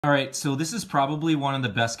All right, so this is probably one of the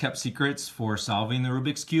best kept secrets for solving the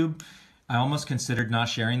Rubik's Cube. I almost considered not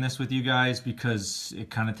sharing this with you guys because it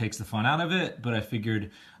kind of takes the fun out of it, but I figured,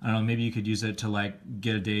 I don't know, maybe you could use it to like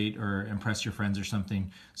get a date or impress your friends or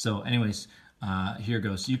something. So anyways, here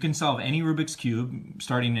goes. You can solve any Rubik's Cube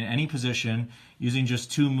starting in any position using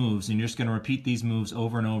just two moves, and you're just gonna repeat these moves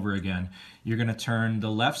over and over again. You're gonna turn the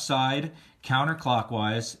left side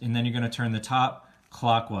counterclockwise, and then you're gonna turn the top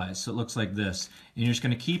clockwise. So it looks like this. And you're just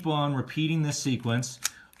going to keep on repeating this sequence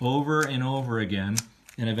over and over again,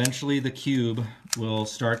 and eventually the cube will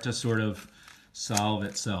start to sort of solve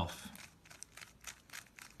itself.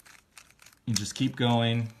 You just keep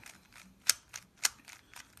going.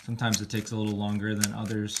 Sometimes it takes a little longer than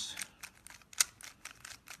others.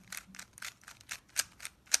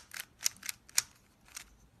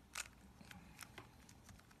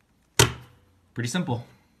 Pretty simple.